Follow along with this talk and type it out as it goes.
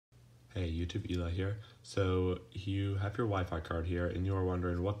Hey, YouTube Eli here. So you have your Wi-Fi card here and you're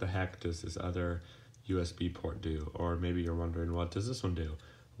wondering what the heck does this other USB port do? Or maybe you're wondering what does this one do?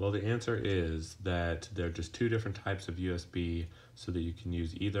 Well, the answer is that they're just two different types of USB so that you can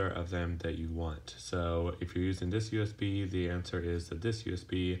use either of them that you want. So if you're using this USB, the answer is that this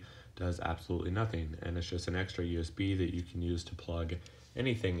USB does absolutely nothing, and it's just an extra USB that you can use to plug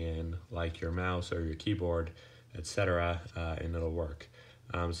anything in, like your mouse or your keyboard, etc., and it'll work.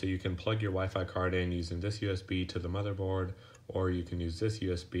 So you can plug your Wi-Fi card in using this USB to the motherboard, or you can use this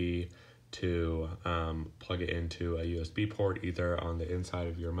USB to plug it into a USB port either on the inside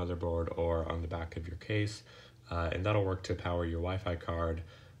of your motherboard or on the back of your case, and that'll work to power your Wi-Fi card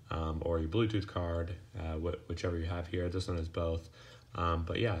or your Bluetooth card, whichever you have here. This one is both.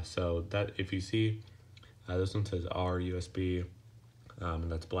 But yeah, so that if you see, this one says R USB, and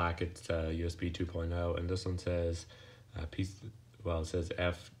that's black. It's USB 2.0, and this one says it says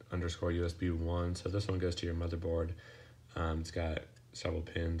F underscore USB 1. So this one goes to your motherboard. It's got several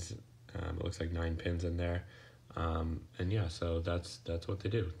pins. It looks like 9 pins in there. And yeah, so that's what they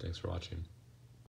do. Thanks for watching.